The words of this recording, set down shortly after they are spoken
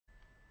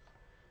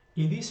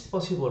It is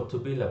possible to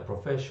build a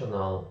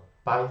professional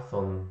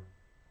Python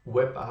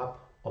web app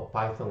or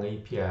Python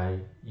API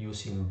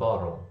using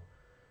Bottle.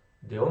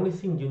 The only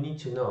thing you need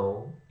to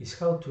know is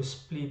how to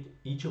split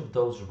each of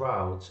those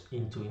routes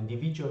into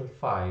individual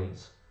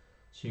files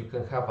so you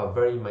can have a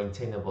very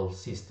maintainable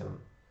system.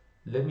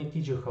 Let me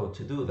teach you how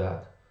to do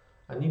that.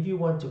 And if you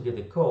want to get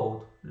the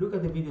code, look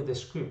at the video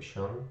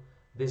description.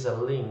 There's a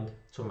link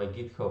to my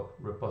GitHub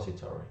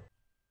repository.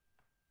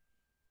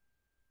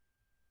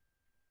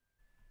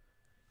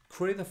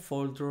 Create a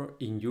folder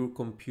in your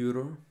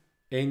computer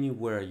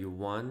anywhere you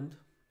want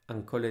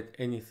and call it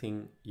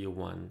anything you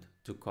want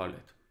to call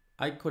it.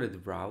 I call it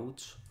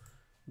routes.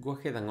 Go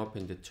ahead and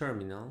open the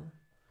terminal.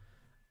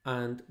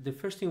 And the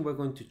first thing we're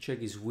going to check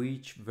is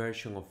which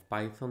version of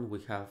Python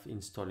we have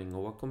installed in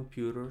our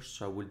computer.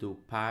 So I will do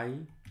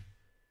py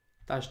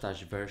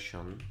 --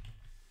 version.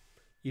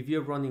 If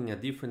you're running a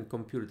different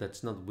computer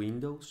that's not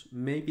Windows,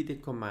 maybe the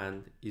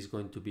command is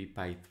going to be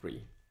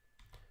py3.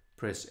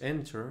 Press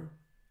enter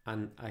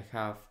and I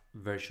have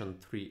version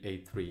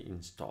 3.8.3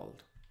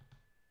 installed.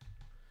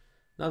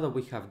 Now that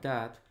we have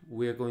that,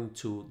 we are going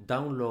to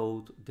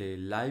download the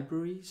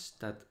libraries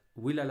that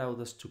will allow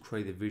us to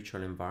create a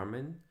virtual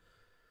environment.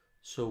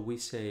 So we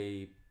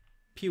say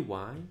py,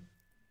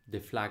 the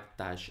flag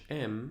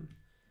 -m,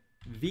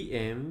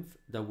 venv,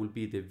 that will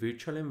be the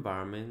virtual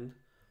environment,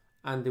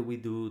 and then we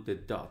do the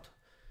dot.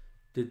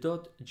 The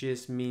dot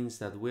just means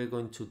that we're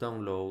going to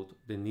download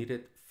the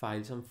needed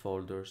files and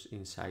folders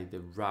inside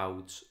the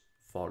routes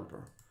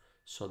folder.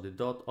 So the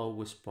dot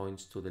always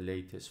points to the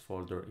latest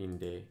folder in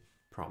the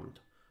prompt.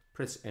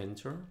 Press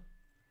enter.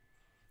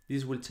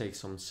 This will take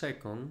some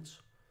seconds.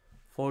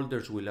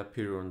 Folders will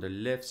appear on the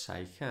left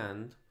side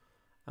hand,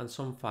 and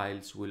some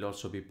files will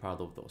also be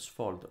part of those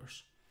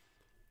folders.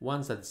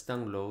 Once that's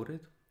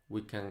downloaded,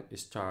 we can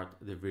start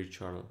the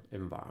virtual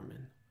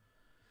environment.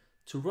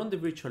 To run the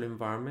virtual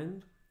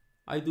environment,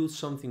 I do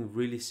something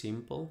really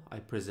simple. I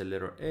press the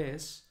letter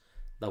S,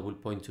 that will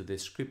point to the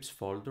scripts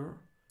folder.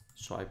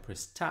 So I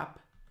press tab,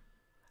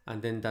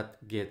 and then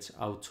that gets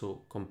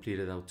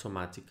auto-completed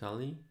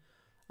automatically.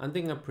 And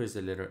then I press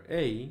the letter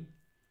A,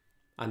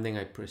 and then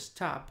I press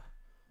tab,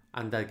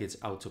 and that gets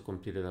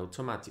auto-completed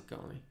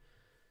automatically.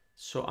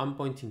 So I'm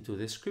pointing to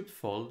the scripts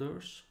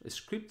folders,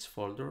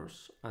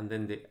 and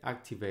then the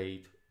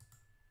activate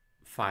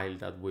file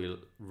that will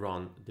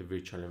run the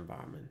virtual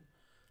environment.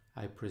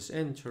 I press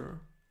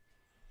enter,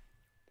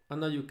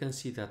 and now you can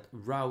see that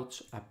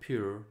routes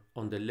appear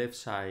on the left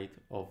side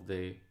of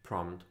the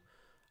prompt,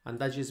 and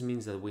that just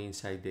means that we're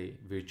inside the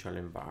virtual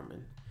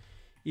environment.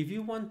 If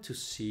you want to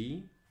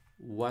see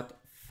what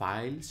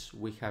files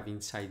we have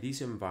inside this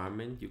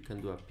environment, you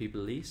can do a pip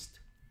list,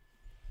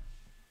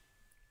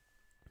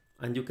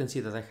 and you can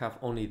see that I have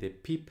only the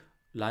pip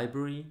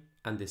library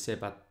and the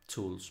sebat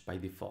tools by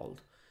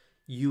default.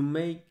 You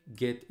may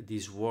get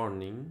this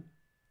warning.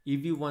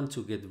 If you want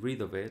to get rid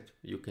of it,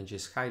 you can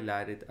just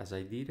highlight it as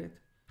I did it,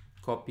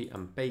 copy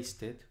and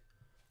paste it,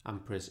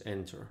 and press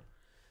enter.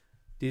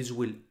 This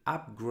will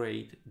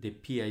upgrade the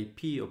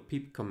pip or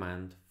pip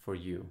command for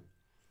you.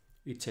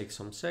 It takes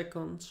some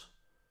seconds,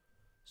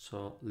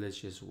 so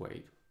let's just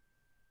wait.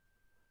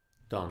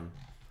 Done.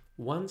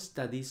 Once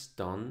that is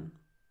done,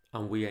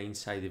 and we are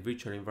inside the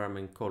virtual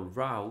environment called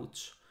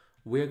routes,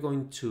 we're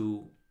going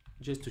to,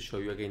 just to show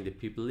you again the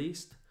pip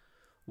list,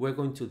 we're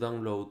going to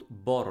download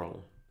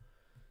Bottle.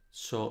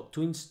 So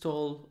to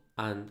install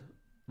and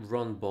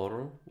run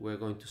Bottle, we're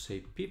going to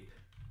say pip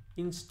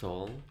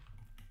install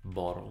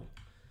Bottle.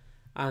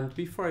 And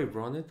before I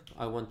run it,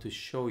 I want to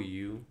show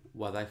you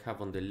what I have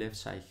on the left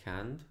side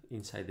hand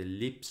inside the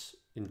libs,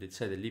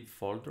 inside the lib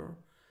folder.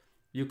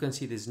 You can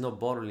see there's no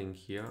Bottle in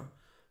here,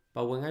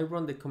 but when I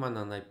run the command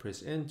and I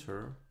press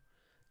enter,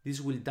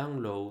 this will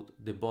download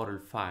the Bottle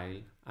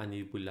file and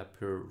it will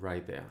appear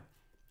right there.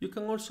 You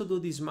can also do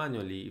this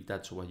manually if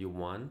that's what you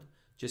want.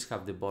 Just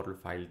have the Bottle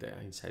file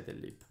there inside the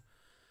lib.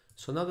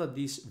 So now that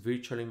this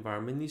virtual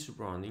environment is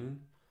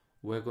running,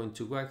 we're going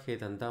to go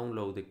ahead and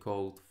download the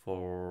code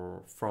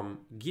from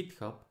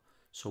GitHub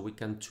so we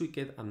can tweak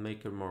it and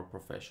make it more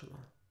professional.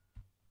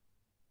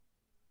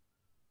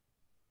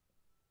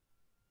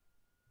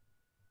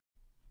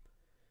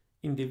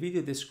 In the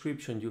video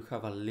description, you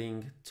have a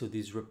link to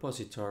this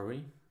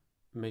repository.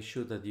 Make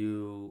sure that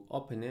you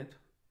open it,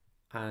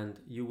 and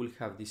you will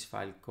have this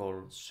file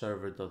called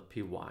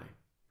server.py.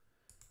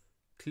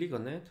 Click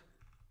on it,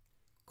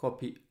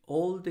 copy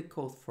all the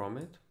code from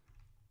it,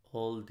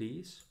 all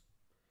these,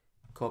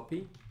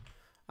 copy,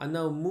 and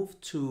now move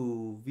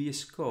to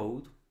VS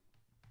Code,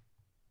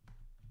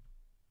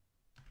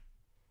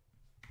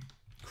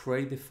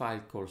 create the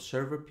file called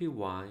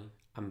server.py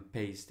and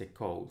paste the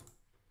code.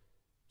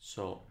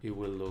 So it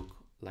will look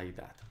like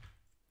that.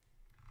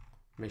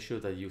 Make sure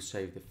that you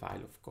save the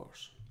file, of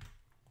course.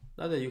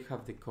 Now that you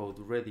have the code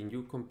ready in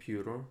your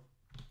computer,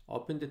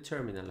 open the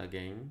terminal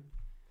again,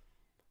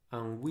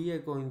 and we are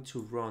going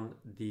to run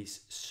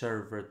this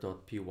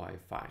server.py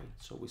file.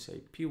 So we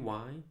say py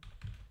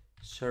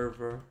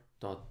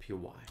server.py.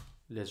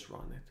 Let's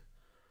run it.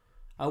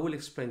 I will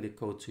explain the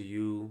code to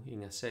you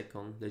in a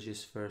second. Let's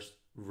just first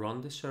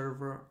run the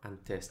server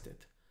and test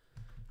it.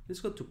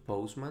 Let's go to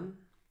Postman,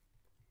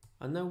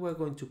 and now we're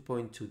going to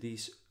point to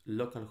this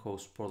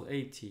localhost port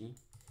 80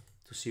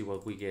 to see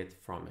what we get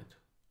from it.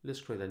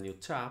 Let's create a new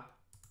tab,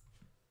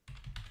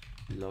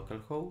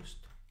 localhost,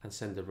 and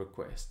send the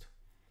request.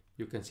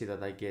 You can see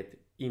that I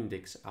get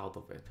index out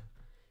of it.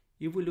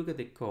 If we look at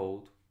the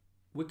code,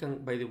 we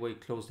can, by the way,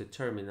 close the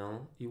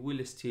terminal. It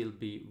will still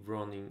be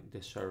running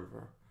the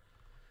server.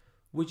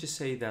 We just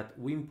say that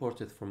we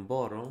imported from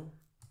bottle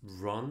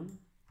run,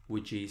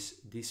 which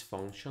is this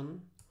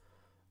function,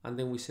 and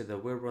then we say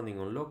that we're running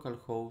on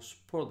localhost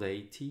port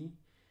 80.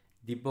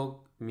 Debug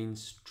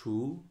means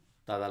true.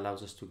 That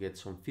allows us to get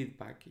some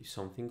feedback if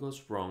something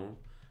goes wrong.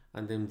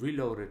 And then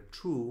reloaded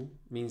true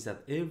means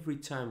that every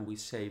time we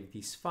save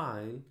this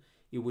file,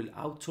 it will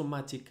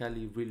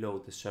automatically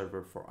reload the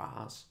server for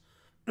us.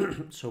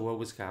 So we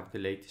always have the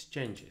latest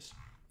changes.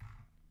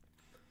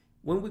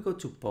 When we go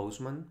to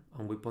Postman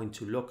and we point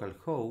to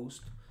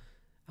localhost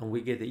and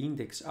we get the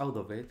index out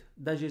of it,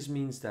 that just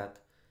means that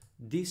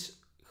this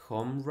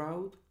home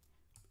route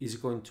is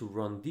going to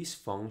run this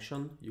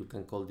function. You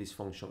can call this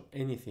function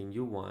anything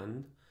you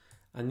want,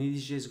 and it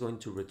is just going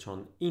to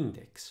return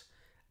index.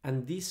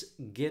 And this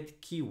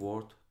get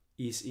keyword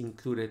is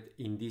included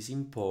in this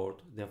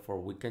import,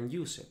 therefore we can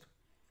use it.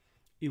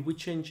 If we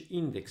change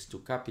index to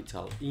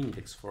capital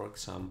index, for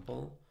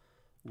example,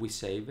 we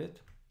save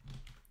it,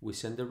 we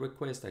send the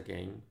request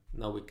again.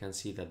 Now we can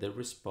see that the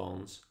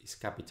response is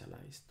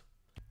capitalized.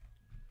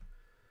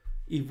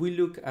 If we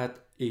look at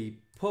a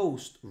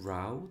post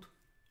route,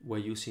 we're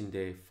using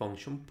the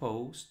function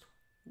post.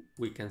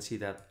 We can see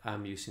that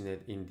I'm using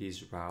it in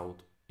this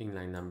route in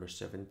line number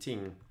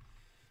 17.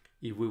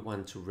 If we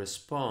want to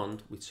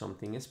respond with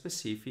something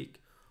specific,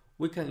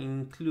 we can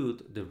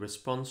include the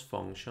response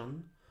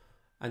function,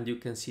 and you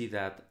can see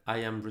that I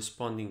am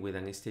responding with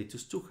an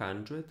status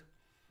 200,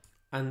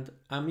 and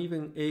I'm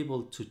even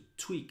able to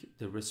tweak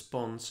the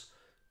response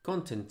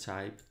content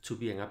type to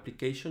be an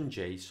application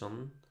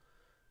JSON.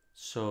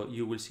 So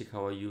you will see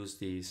how I use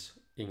this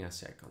in a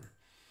second.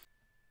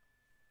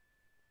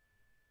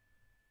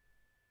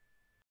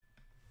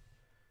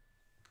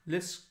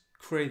 Let's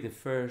create the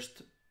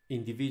first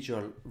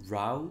individual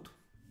route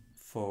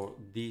for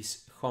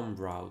this home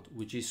route,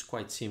 which is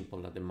quite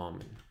simple at the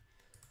moment.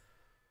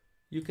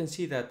 You can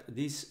see that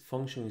this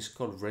function is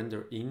called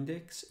render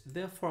index.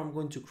 Therefore, I'm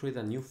going to create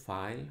a new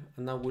file,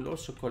 and I will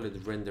also call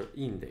it render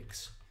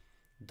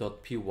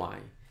index.py.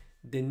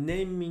 The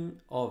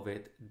naming of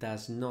it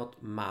does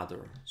not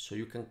matter, so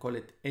you can call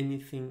it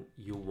anything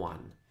you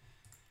want.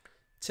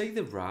 Take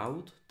the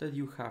route that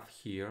you have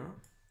here,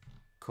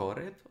 code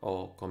it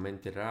or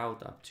comment it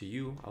out, up to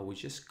you. I will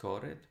just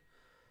code it,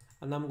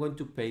 and I'm going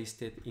to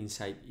paste it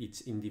inside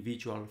its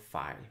individual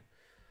file.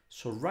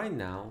 So right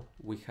now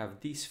we have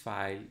this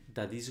file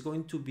that is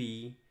going to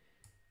be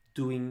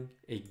doing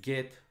a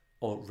get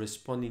or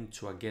responding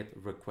to a get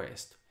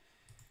request.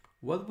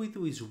 What we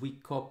do is we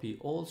copy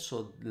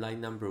also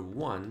line number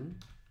 1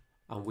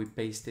 and we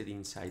paste it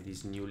inside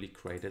this newly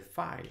created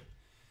file.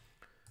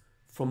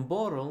 From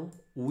bottle,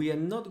 we are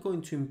not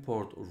going to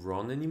import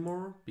run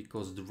anymore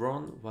because the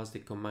run was the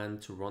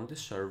command to run the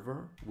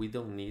server. We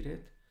don't need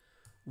it.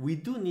 We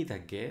do need a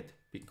get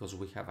because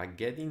we have a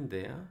get in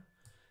there.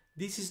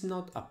 This is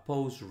not a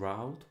post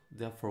route,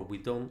 therefore we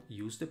don't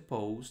use the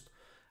post.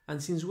 And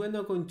since we're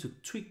not going to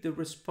tweak the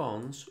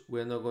response,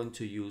 we're not going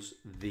to use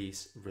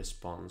this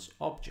response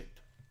object.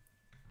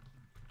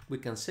 We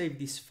can save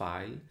this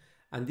file,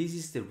 and this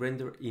is the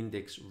render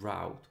index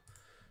route.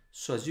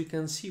 So as you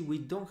can see, we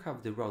don't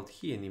have the route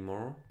here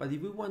anymore, but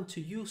if we want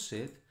to use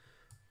it,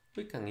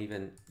 we can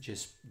even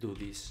just do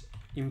this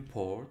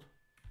import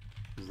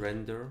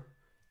render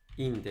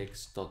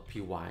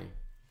index.py.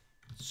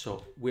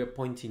 So we're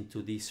pointing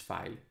to this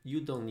file.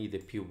 You don't need the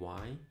py.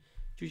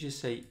 You just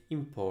say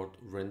import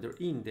render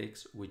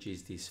index, which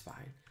is this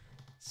file.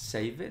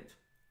 Save it.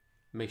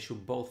 Make sure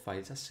both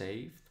files are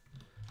saved.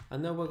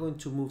 And now we're going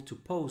to move to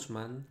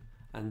Postman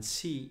and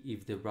see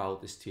if the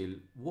route still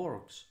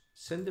works.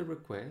 Send the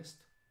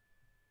request.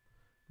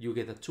 You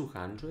get a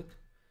 200.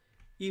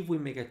 If we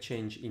make a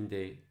change in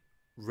the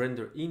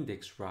render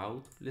index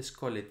route, let's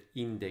call it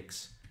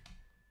index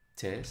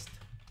test.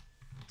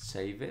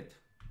 Save it.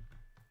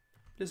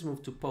 Let's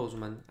move to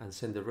Postman and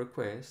send the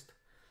request.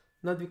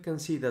 Now you can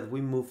see that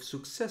we moved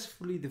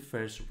successfully the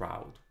first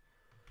route.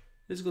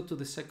 Let's go to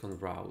the second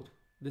route.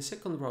 The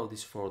second route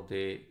is for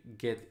the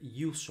get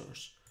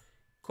users.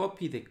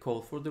 Copy the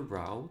code for the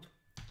route.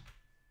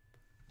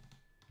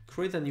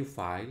 Create a new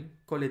file.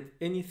 Call it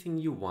anything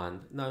you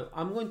want. Now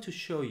I'm going to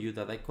show you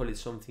that I call it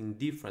something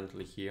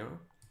differently here.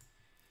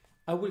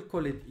 I will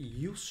call it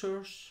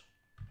users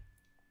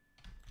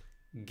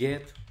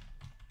get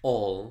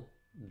all.py.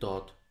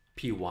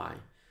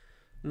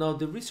 Now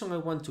the reason I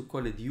want to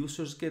call it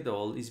users get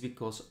all is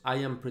because I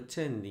am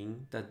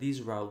pretending that this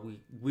route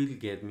will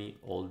get me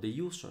all the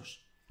users.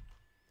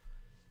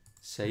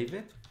 Save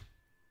it.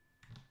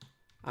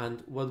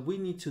 And what we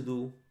need to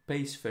do,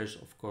 paste first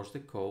of course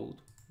the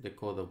code. the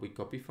code that we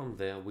copy from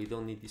there. We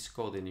don't need this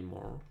code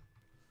anymore.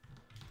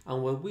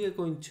 And what we are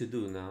going to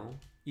do now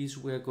is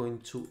we're going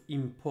to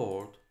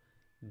import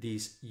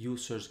this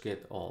users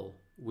get all.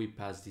 We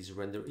pass this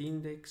render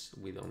index,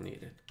 we don't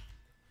need it.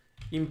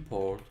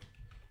 Import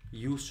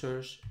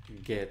users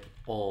get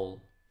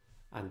all,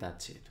 and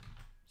that's it.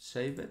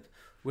 Save it.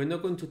 We're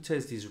not going to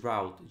test this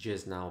route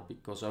just now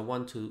because I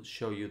want to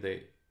show you the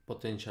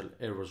potential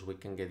errors we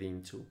can get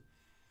into.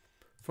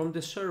 From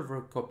the server,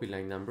 copy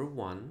line number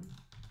 1,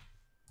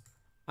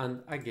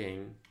 and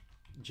again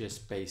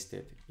just paste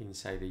it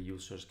inside the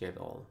users get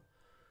all.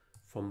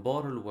 From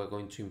bottle, we're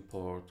going to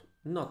import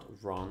not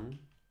run.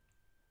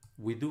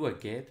 We do a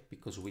get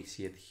because we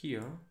see it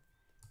here.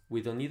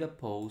 We don't need a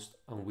post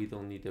and we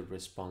don't need a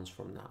response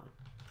from now.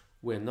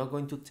 We're not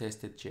going to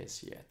test it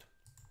just yet.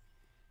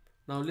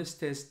 Now let's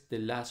test the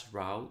last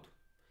route.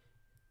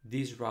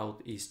 This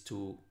route is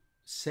to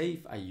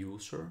save a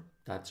user.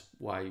 That's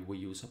why we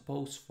use a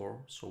post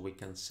for, so we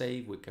can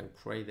save, we can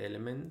create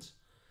elements.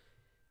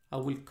 I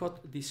will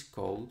cut this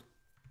code.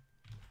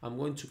 I'm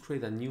going to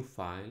create a new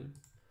file,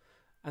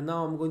 and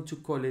now I'm going to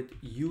call it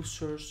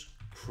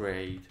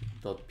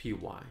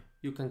userscreate.py.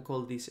 You can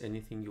call this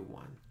anything you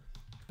want.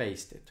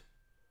 Paste it.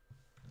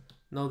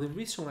 Now the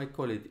reason I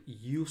call it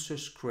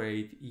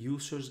userscreate,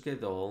 users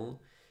get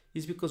all,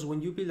 is because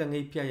when you build an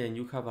API and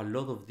you have a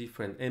lot of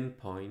different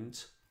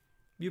endpoints,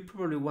 you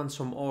probably want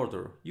some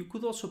order. You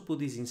could also put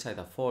this inside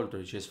a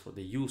folder just for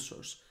the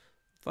users,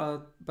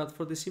 but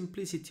for the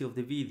simplicity of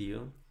the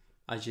video,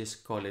 I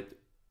just call it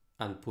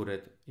and put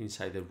it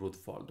inside the root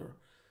folder.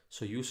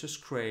 So users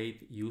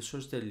create,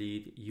 users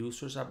delete,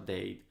 users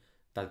update,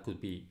 that could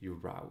be your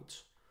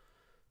routes.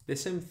 The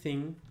same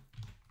thing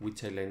with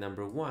tail line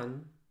number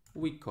 1,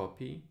 we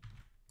copy,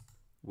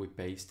 we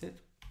paste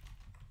it,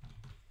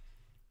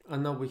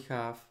 and now we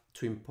have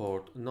to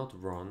import not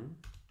run.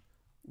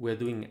 We're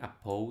doing a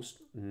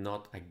post,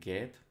 not a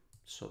get,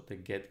 so the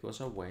get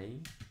goes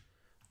away.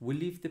 We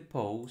leave the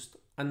post,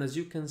 and as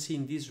you can see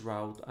in this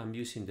route, I'm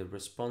using the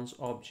response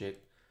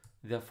object,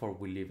 therefore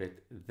we leave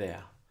it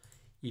there.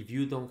 If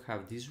you don't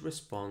have this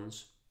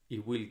response,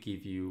 it will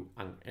give you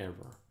an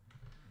error.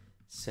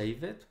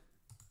 Save it.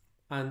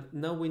 And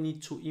now we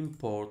need to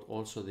import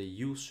also the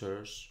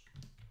users,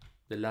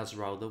 the last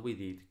route that we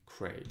did,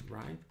 create,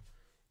 right?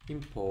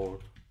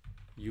 Import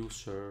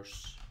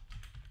users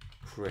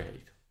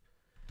create.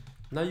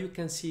 Now you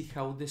can see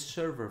how the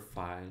server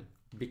file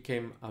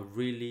became a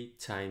really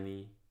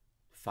tiny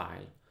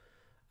file,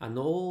 and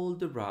all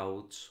the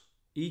routes,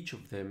 each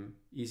of them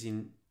is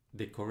in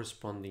the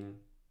corresponding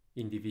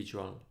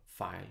individual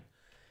file.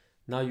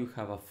 Now you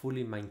have a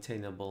fully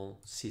maintainable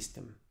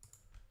system.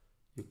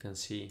 You can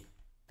see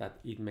that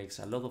it makes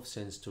a lot of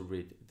sense to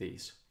read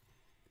this.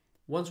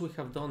 Once we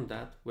have done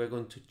that, we're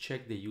going to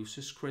check the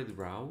users create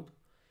route.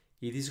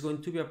 It is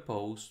going to be a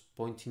post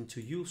pointing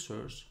to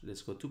users.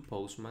 Let's go to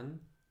Postman.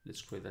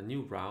 Let's create a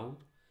new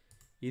route.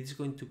 It is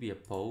going to be a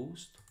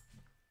post,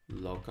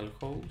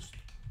 localhost,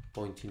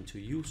 pointing to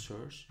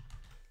users.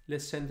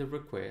 Let's send the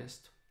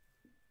request,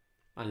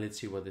 and let's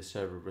see what the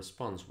server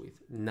responds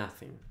with.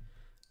 Nothing.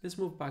 Let's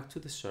move back to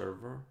the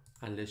server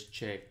and let's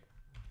check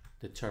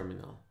the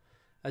terminal.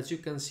 As you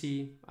can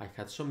see, I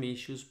had some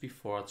issues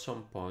before at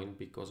some point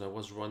because I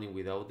was running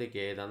without the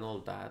get and all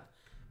that.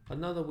 But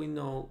now that we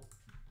know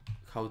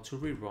how to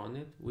rerun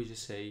it, we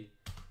just say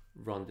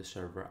run the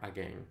server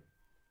again.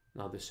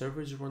 Now the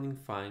server is running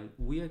fine.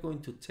 We are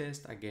going to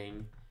test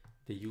again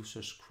the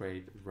users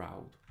create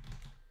route.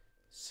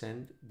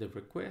 Send the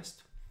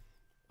request,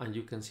 and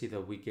you can see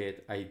that we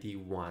get ID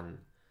 1.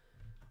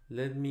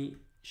 Let me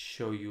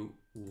show you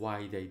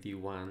why the ID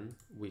 1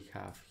 we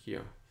have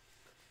here.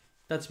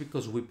 That's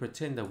because we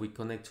pretend that we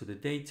connect to the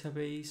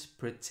database,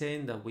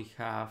 pretend that we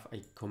have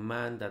a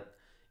command that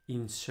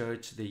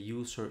inserts the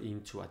user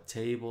into a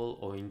table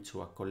or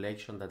into a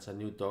collection that's a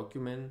new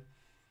document.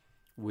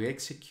 We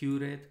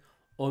execute it.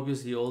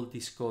 Obviously, all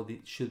this code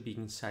should be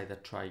inside a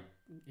try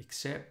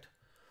except,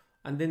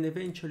 and then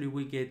eventually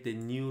we get the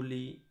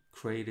newly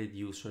created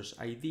user's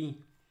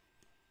ID.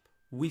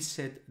 We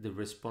set the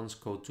response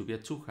code to be a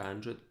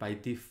 200. By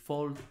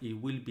default,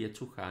 it will be a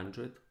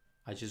 200.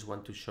 I just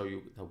want to show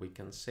you that we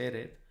can set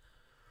it.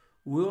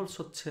 We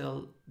also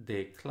tell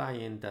the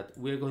client that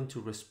we're going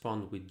to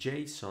respond with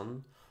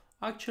JSON.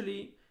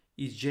 Actually,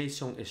 it's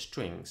JSON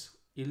strings.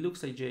 It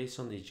looks like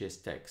JSON is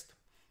just text,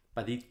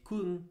 but it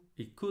could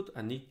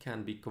and it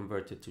can be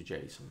converted to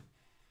JSON.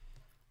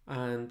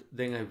 And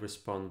then I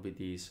respond with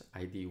this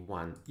ID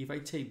 1. If I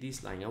take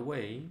this line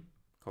away,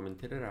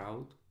 comment it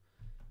out,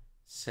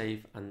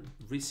 save and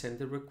resend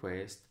the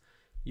request,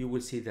 you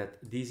will see that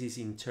this is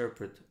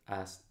interpreted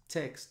as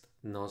text,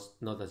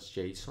 not as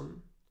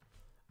JSON.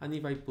 And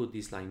if I put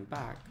this line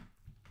back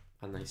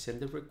and I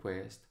send the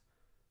request,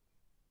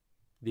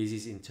 this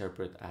is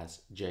interpreted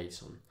as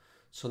JSON.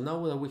 So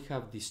now that we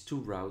have these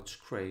two routes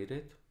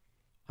created,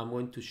 I'm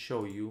going to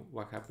show you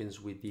what happens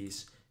with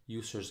this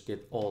users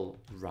get all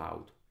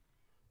route.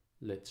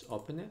 Let's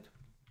open it.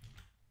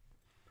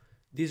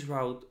 This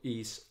route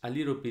is a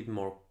little bit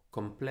more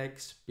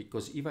complex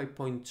because if I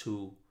point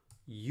to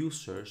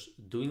users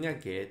doing a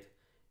get,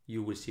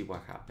 you will see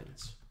what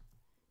happens.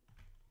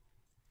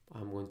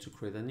 I'm going to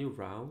create a new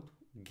route,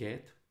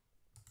 get,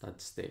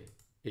 that's the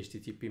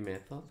HTTP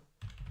method,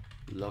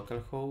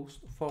 localhost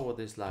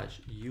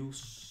 /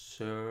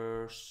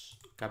 users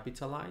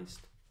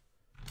capitalized,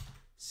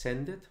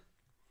 send it,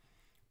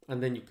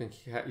 and then you can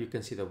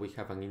see that we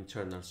have an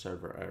internal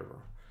server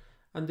error.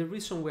 And the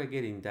reason we're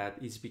getting that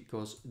is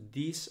because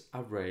this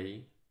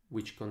array,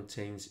 which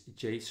contains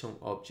JSON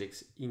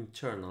objects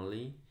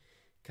internally,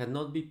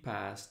 cannot be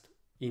passed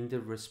in the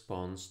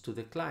response to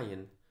the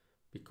client,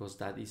 because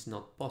that is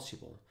not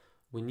possible.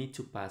 We need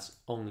to pass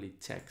only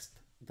text.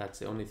 That's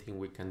the only thing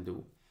we can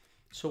do.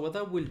 So what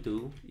I will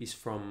do is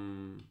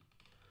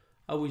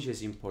I will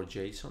just import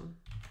JSON.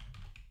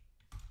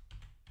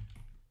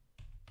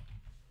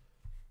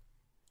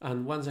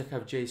 And once I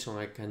have JSON,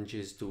 I can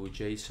just do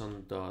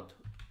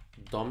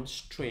JSON.dump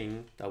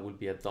string, that will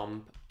be a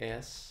dump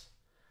s,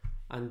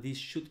 and this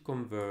should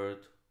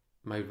convert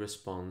my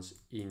response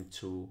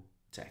into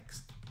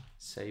text.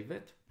 Save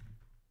it.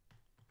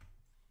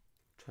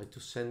 Try to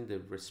send the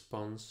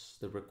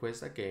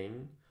request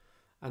again,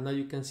 and now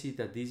you can see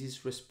that this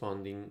is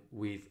responding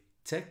with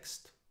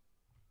text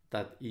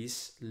that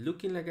is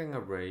looking like an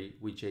array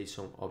with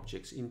JSON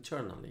objects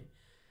internally.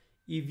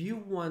 If you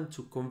want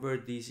to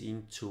convert this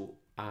into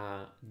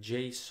a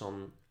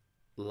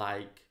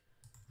JSON-like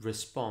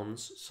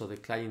response so the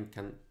client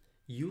can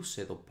use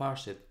it or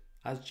parse it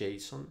as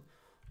JSON,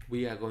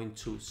 we are going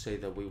to say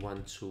that we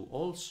want to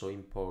also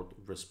import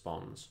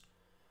response.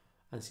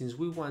 And since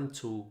we want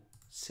to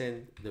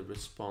send the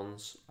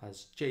response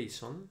as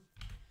JSON,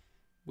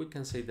 we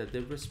can say that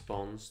the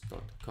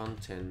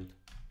response.content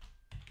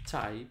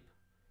type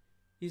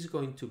is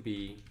going to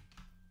be,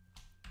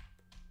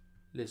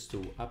 let's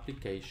do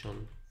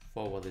application /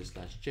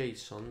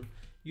 JSON.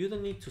 You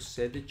don't need to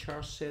set the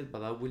char set,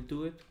 but I will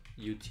do it,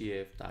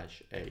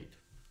 UTF-8.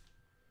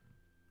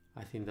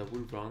 I think that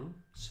will run,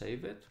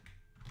 save it,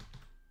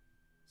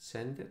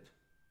 send it.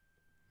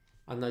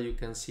 And now you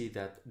can see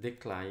that the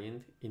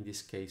client, in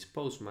this case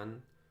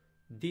Postman,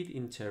 did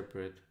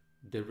interpret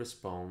the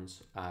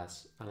response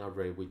as an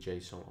array with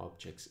JSON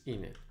objects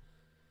in it.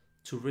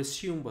 To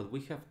resume what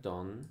we have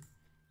done,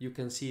 you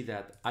can see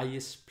that I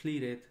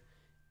splitted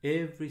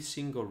every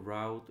single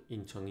route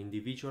into an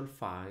individual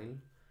file.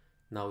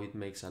 Now it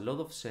makes a lot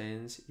of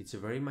sense, it's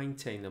very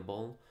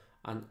maintainable,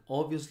 and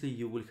obviously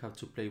you will have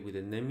to play with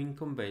the naming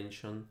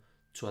convention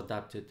to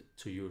adapt it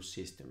to your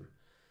system.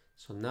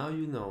 So now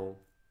you know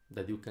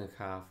that you can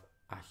have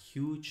a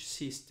huge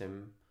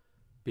system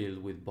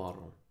built with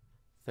Bottle.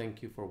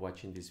 Thank you for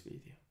watching this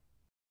video.